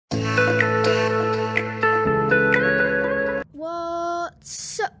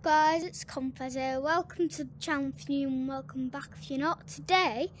guys, it's Konfezz here. Welcome to the channel if you're new and welcome back if you're not.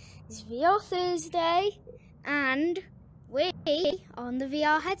 Today is VR Thursday and we are on the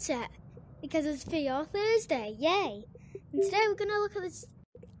VR headset because it's VR Thursday, yay! And today we're going to look at this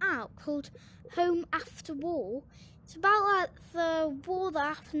app called Home After War. It's about like the war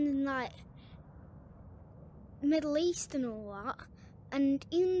that happened in like Middle East and all that. And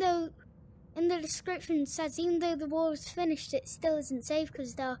even though in the description it says even though the war is finished, it still isn't safe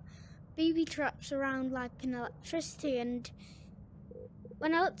because there are booby traps around like in electricity. And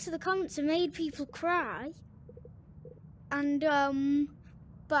when I looked at the comments, it made people cry. And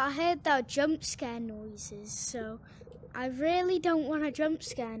but I heard there are jump scare noises, so I really don't want a jump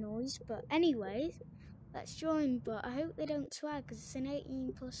scare noise. But anyways, let's join. But I hope they don't swear because it's an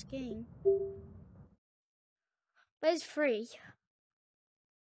 18+ game. But it's free.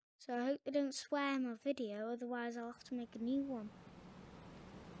 So I hope they don't swear in my video, otherwise I'll have to make a new one.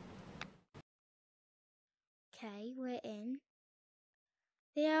 Okay, we're in.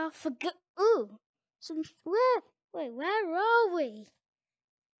 They are ooh! Wait, where are we?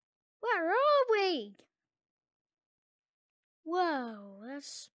 Where are we? Whoa,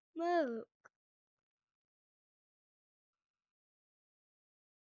 that's smoke.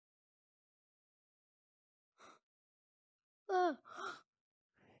 Oh.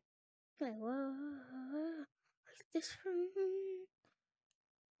 Wait, whoa. This room.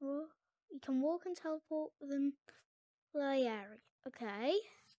 Whoa. You can walk and teleport within the area. Okay.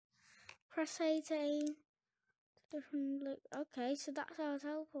 Press A to aim. Different look. Okay, so that's how I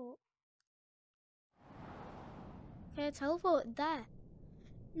teleport. Okay, I teleported there.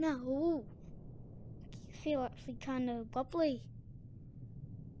 No. I feel actually kind of wobbly.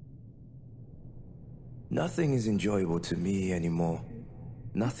 Nothing is enjoyable to me anymore.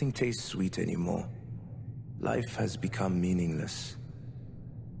 Nothing tastes sweet anymore. Life has become meaningless.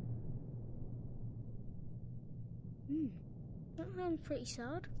 That sounds pretty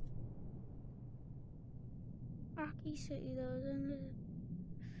sad. Rocky City though, isn't it?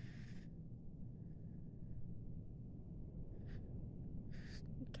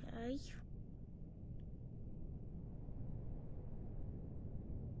 Okay.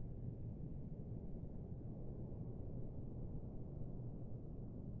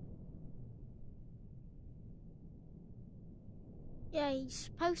 Yeah, he's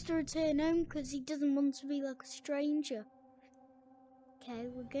supposed to return home because he doesn't want to be like a stranger. Okay,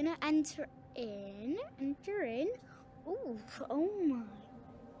 we're gonna enter in. Ooh, oh my.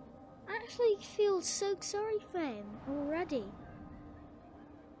 I actually feel so sorry for him already.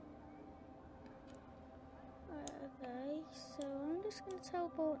 Okay, so I'm just gonna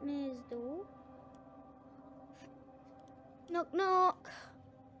teleport near his door. Knock knock.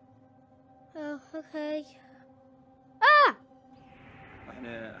 Oh, okay. Ah!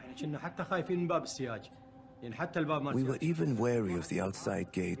 We were even wary of the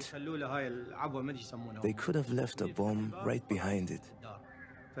outside gate. They could have left a bomb right behind it.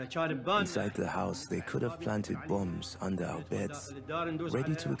 Inside the house, they could have planted bombs under our beds,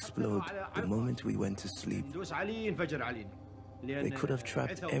 ready to explode the moment we went to sleep. They could have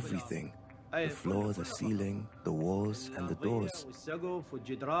trapped everything: the floor, the ceiling, the walls, and the doors.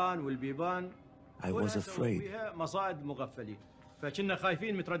 I was afraid. فكنا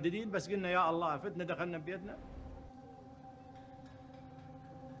خايفين مترددين بس قلنا يا الله فتنا دخلنا بيتنا.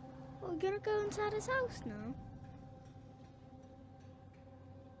 We're gonna go inside his house now.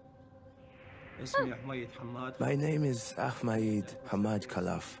 اسمي حميد حماد. My name is Ahmed Hamad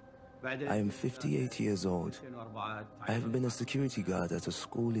Khalaf. I am 58 years old. I have been a security guard at a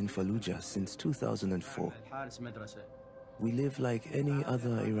school in Fallujah since 2004. We live like any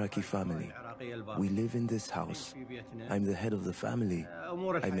other Iraqi family. We live in this house. I'm the head of the family.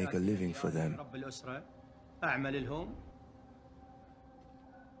 I make a living for them.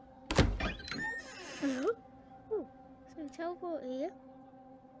 So teleport here.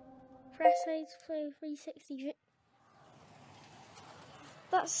 Press A to play 360.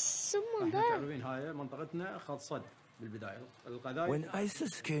 That's someone there. When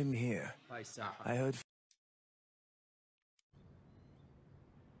ISIS came here, I heard...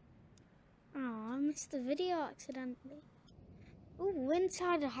 Oh, I missed the video accidentally. Ooh,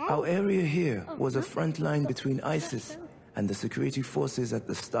 inside the house. Our area here was a front line between ISIS and the security forces at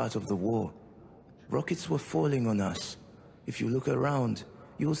the start of the war. Rockets were falling on us. If you look around,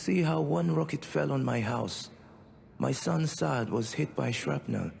 you'll see how one rocket fell on my house. My son Saad was hit by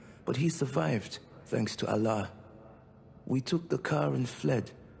shrapnel, but he survived, thanks to Allah. We took the car and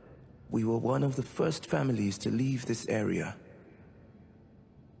fled. We were one of the first families to leave this area.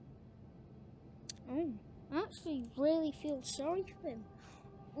 Oh, I actually really feel sorry for him.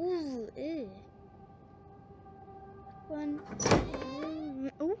 Ooh, ew. One.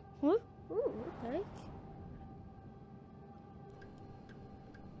 Ooh, okay.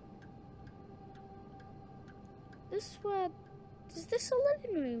 This where is this a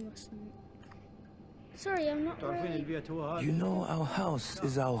living room or something? Sorry, I'm not really. You know, our house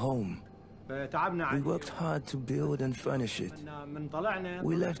is our home. We worked hard to build and furnish it.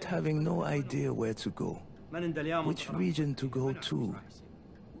 We left having no idea where to go, which region to go to.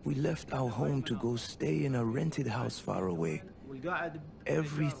 We left our home to go stay in a rented house far away.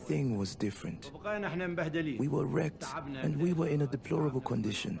 Everything was different. We were wrecked and we were in a deplorable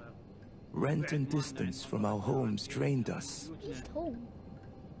condition. Rent and distance from our homes drained us. Home.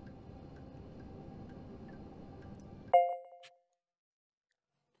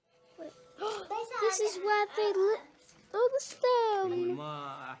 This is where they live. Oh, the stone.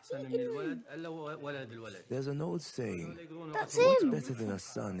 There's an old saying, That's what's him. better than a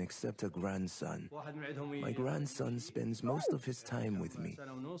son except a grandson? My grandson spends most of his time with me.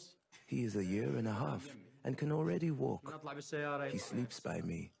 He is 1.5 years and can already walk. He sleeps by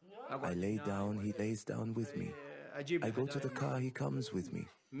me. I lay down, he lays down with me. I go to the car, he comes with me.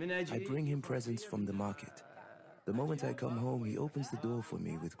 I bring him presents from the market. The moment I come home, he opens the door for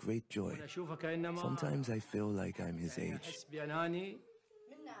me with great joy. Sometimes I feel like I'm his age.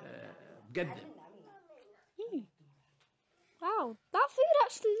 Wow, that food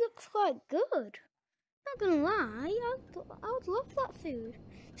actually looks quite good. Not gonna lie, I would love that food.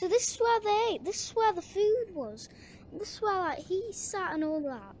 So this is where they ate. This is where the food was. This is where like he sat and all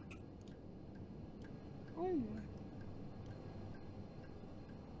that. Oh my.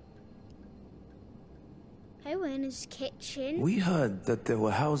 Okay, we're in his kitchen. We heard that there were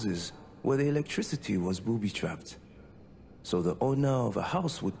houses where the electricity was booby-trapped. So the owner of a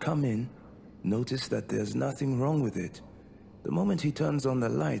house would come in, notice that there's nothing wrong with it. The moment he turns on the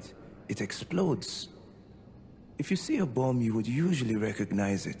light, it explodes. If you see a bomb, you would usually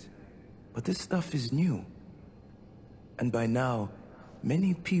recognize it. But this stuff is new. And by now,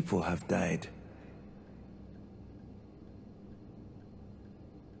 many people have died.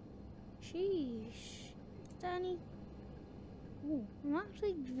 Sheesh. Danny. Ooh, I'm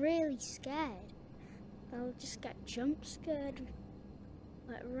actually really scared. I'll just get jump scared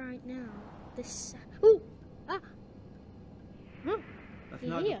like right now. This. Ooh! Ah! Huh.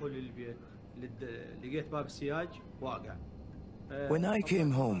 When I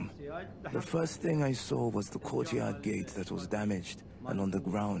came home, the first thing I saw was the courtyard gate that was damaged and on the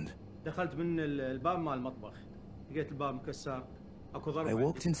ground. I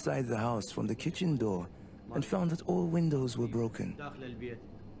walked inside the house from the kitchen door and found that all windows were broken.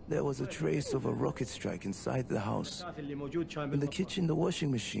 There was a trace of a rocket strike inside the house. In the kitchen, the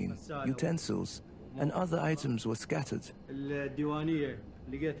washing machine, utensils, and other items were scattered.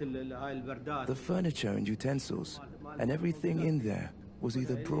 The furniture and utensils, and everything in there, was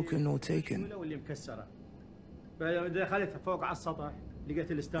either broken or taken.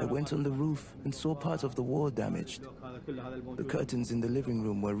 I went on the roof and saw part of the wall damaged. The curtains in the living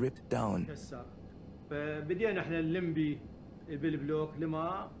room were ripped down.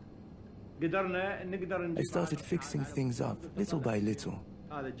 I started fixing things up, little by little.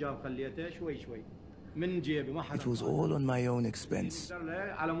 It was all on my own expense.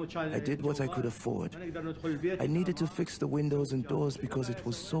 I did what I could afford. I needed to fix the windows and doors because it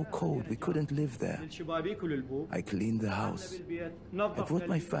was so cold we couldn't live there. I cleaned the house. I brought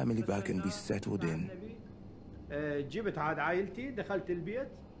my family back and we settled in. They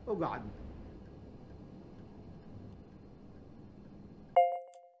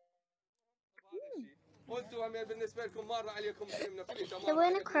were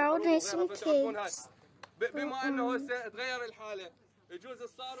in a crowd near some kids. بما انه هسه تغير الحاله يجوز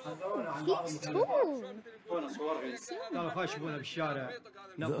صار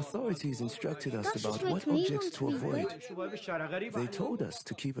The authorities instructed us about what objects to avoid. They told us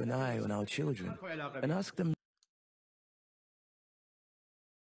to keep an eye on our children and ask them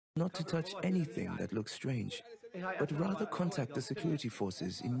not to touch anything that looks strange, but rather contact the security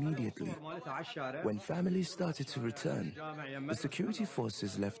forces immediately. When families started to return, the security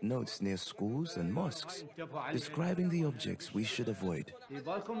forces left notes near schools and mosques describing the objects we should avoid.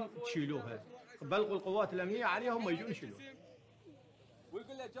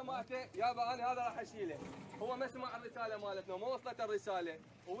 ويقول له جماعته يابا انا هذا راح اشيله هو ما سمع الرساله مالتنا وما وصلت الرساله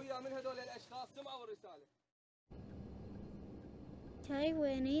ويا من هذول الاشخاص سمعوا الرساله. Okay,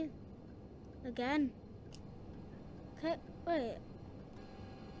 Winnie. Again. Okay, wait.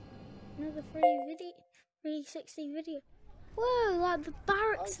 Another 360 video. Whoa, like the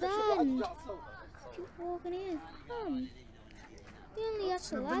barracks then. Keep walking in. Come. He only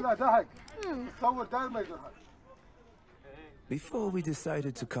has a leg. Oh. Before we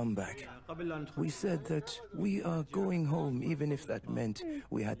decided to come back, we said that we are going home even if that meant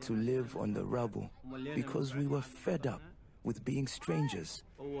we had to live on the rubble, because we were fed up with being strangers,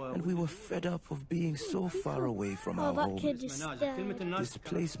 and we were fed up of being so far away from our that home. kid is dead.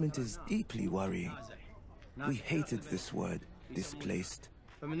 Displacement is deeply worrying. We hated this word, displaced.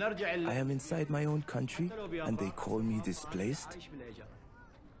 I am inside my own country, and they call me displaced?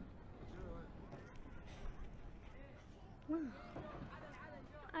 Wow.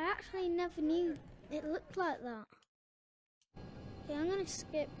 I actually never knew it looked like that. Okay, I'm gonna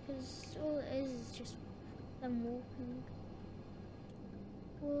skip because all it is just them walking.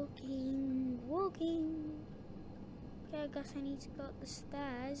 Walking. Okay, I guess I need to go up the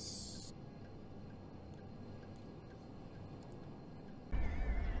stairs.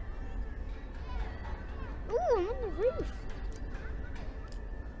 Ooh, I'm on the roof.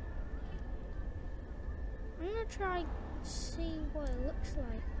 I'm gonna try see what it looks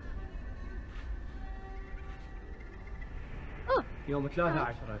like. Oh! يوم 13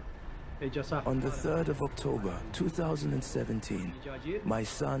 اجى صح. On the 3rd of October 2017, my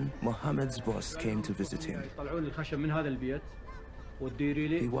son Mohammed's boss came to visit him. يطلعون الخشب من هذا البيت وتديري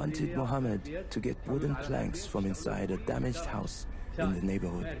لي. He wanted Mohammed to get wooden planks from inside a damaged house in the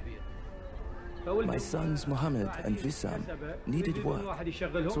neighborhood. My sons Mohammed and Wissam needed work,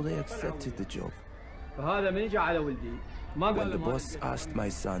 so they accepted the job. فهذا من جاء على ولدي ما When قال the له boss asked my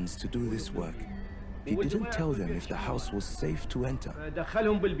sons to do this work, he didn't tell them if the house was safe to enter.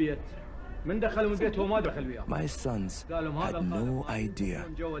 دخلهم بالبيت. من دخلهم البيت هو ما دخل وياه. My sons had no idea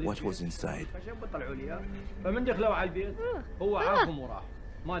what was inside. طلعوا لي اياه. فمن دخلوا على البيت هو عافهم وراح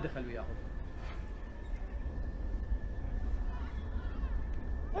ما دخل وياهم.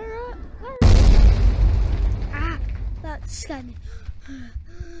 Ah, that scared me.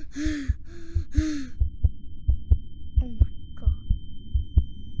 Oh my god.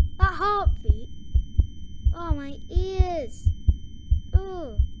 That heartbeat. Oh, my ears.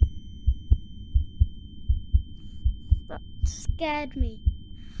 Oh. That scared me.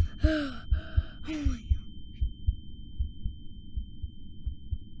 Oh my god.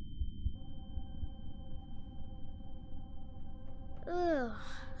 Ugh.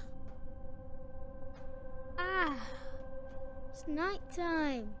 Ah. It's night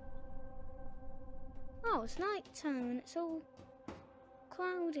time. Oh, it's night time and it's all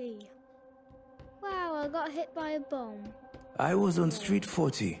cloudy. Wow, I got hit by a bomb. I was on Street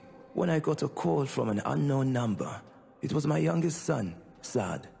 40 when I got a call from an unknown number. It was my youngest son,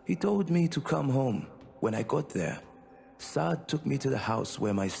 Saad. He told me to come home. When I got there, Saad took me to the house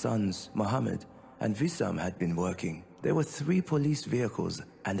where my sons, Mohammed and Wissam, had been working. There were 3 police vehicles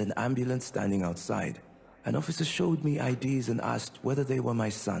and an ambulance standing outside. An officer showed me IDs and asked whether they were my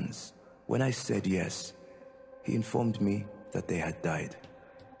sons. When I said yes, he informed me that they had died.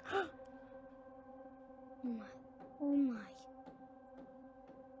 Oh my.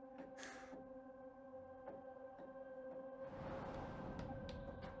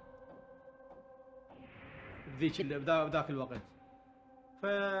 بذاك الوقت.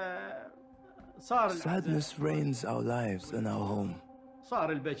 فصار Sadness reigns our lives and our home.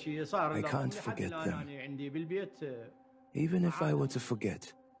 صار البكي صار I can't forget them. عندي بالبيت. Even if I were to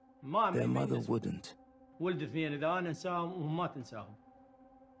forget, their mother wouldn't. ولد 2 اذا انا انساهم وهم ما تنساهم.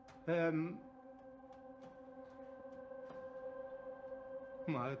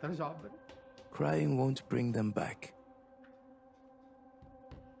 ما ترجع. Crying won't bring them back.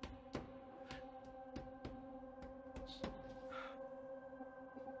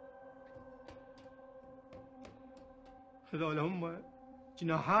 هذول هم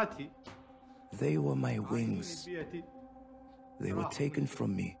جناحاتي. They were my wings. They were taken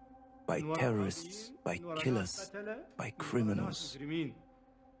from me by terrorists, by killers, by criminals.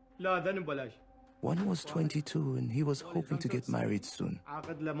 لا ذنب ولا شيء. One was 22 and he was hoping to get married soon.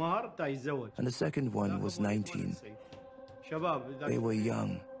 عقد له مهر تا يتزوج. And the second one was 19. شباب. They were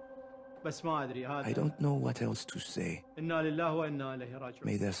young. بس ما ادري هذا. I don't know what else to say. إنا لله وإنا إليه راجعون.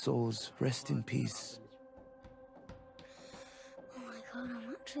 May their souls rest in peace. Oh my god,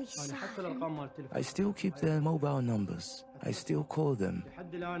 I'm actually أنا حتى sad. الأرقام مال التليفون. I still keep their mobile numbers. I still call them.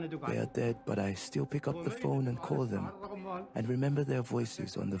 لحد الآن أدق They are عليهم. dead, but I still pick up the phone and call them and remember their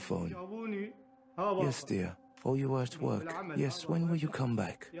voices on the phone. جابوني. ها Yes, dear. Oh, you were at work. Yes, when will you come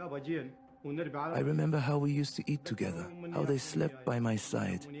back? يابا جيل ونربي على. I remember how we used to eat together, how they slept by my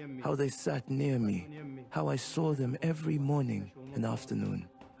side, how they sat near me, how I saw them every morning and afternoon.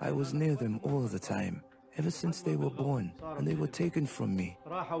 I was near them all the time, ever since they were born, and they were taken from me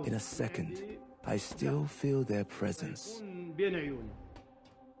in a second. I still feel their presence. بين عيوني.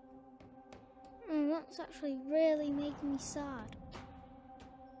 Oh, that's actually really making me sad.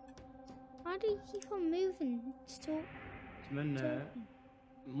 Why do you keep on moving? Stop. أتمنى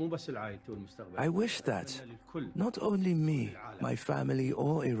مو بس لعائلتي والمستقبل. I wish that not only me, my family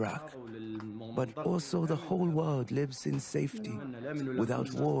or Iraq, but also the whole world lives in safety,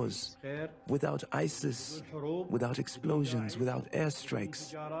 without wars, without ISIS, without explosions, without airstrikes,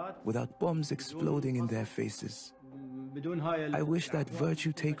 without bombs exploding in their faces. I wish that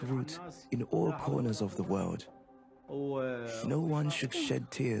virtue take root in all corners of the world. No one should shed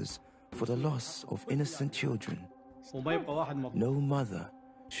tears for the loss of innocent children. No mother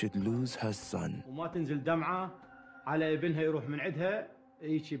should lose her son. وما تنزل دمعة على ابنها يروح من عندها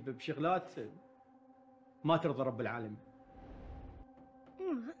هيك بشغلات ما ترضى رب العالمين.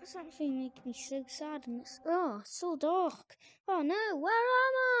 Oh, that's actually making me so sad and it's so dark. Oh no, where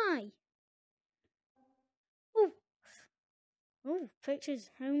am I? Oh, pictures.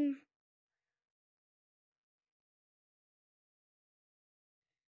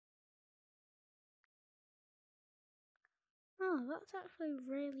 Oh, that's actually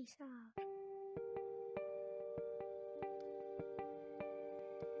really sad.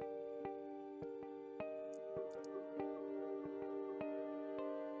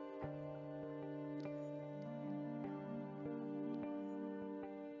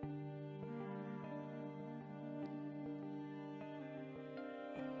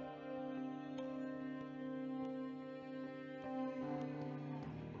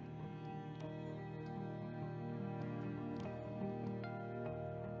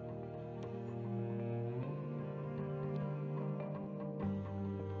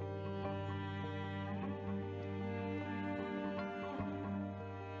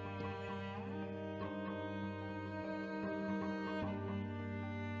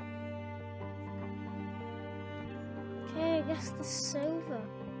 Okay, I guess this is over.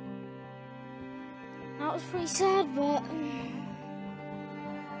 That was pretty sad, but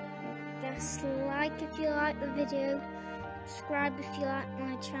just like if you like the video, subscribe if you like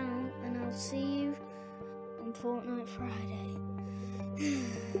my channel, and I'll see you on Fortnite Friday.